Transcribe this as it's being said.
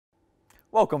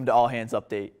Welcome to All Hands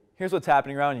Update. Here's what's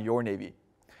happening around your Navy.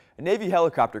 A Navy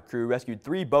helicopter crew rescued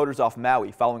 3 boaters off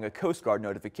Maui following a Coast Guard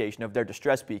notification of their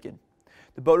distress beacon.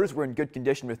 The boaters were in good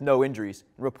condition with no injuries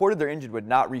and reported their engine would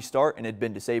not restart and had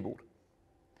been disabled.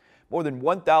 More than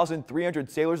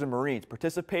 1,300 sailors and Marines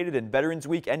participated in Veterans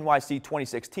Week NYC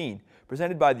 2016,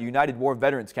 presented by the United War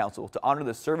Veterans Council to honor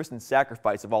the service and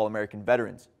sacrifice of all American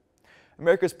veterans.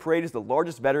 America's Parade is the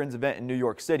largest veterans event in New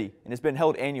York City and has been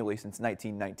held annually since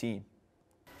 1919.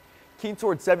 Keen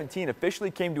Sword 17 officially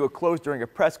came to a close during a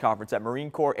press conference at Marine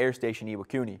Corps Air Station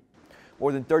Iwakuni.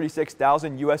 More than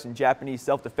 36,000 U.S. and Japanese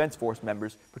Self-Defense Force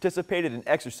members participated in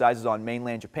exercises on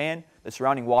mainland Japan, the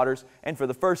surrounding waters, and for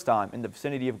the first time in the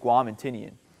vicinity of Guam and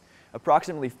Tinian.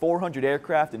 Approximately 400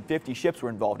 aircraft and 50 ships were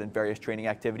involved in various training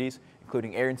activities,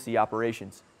 including air and sea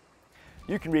operations.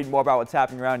 You can read more about what's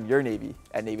happening around your Navy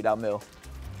at Navy.mil.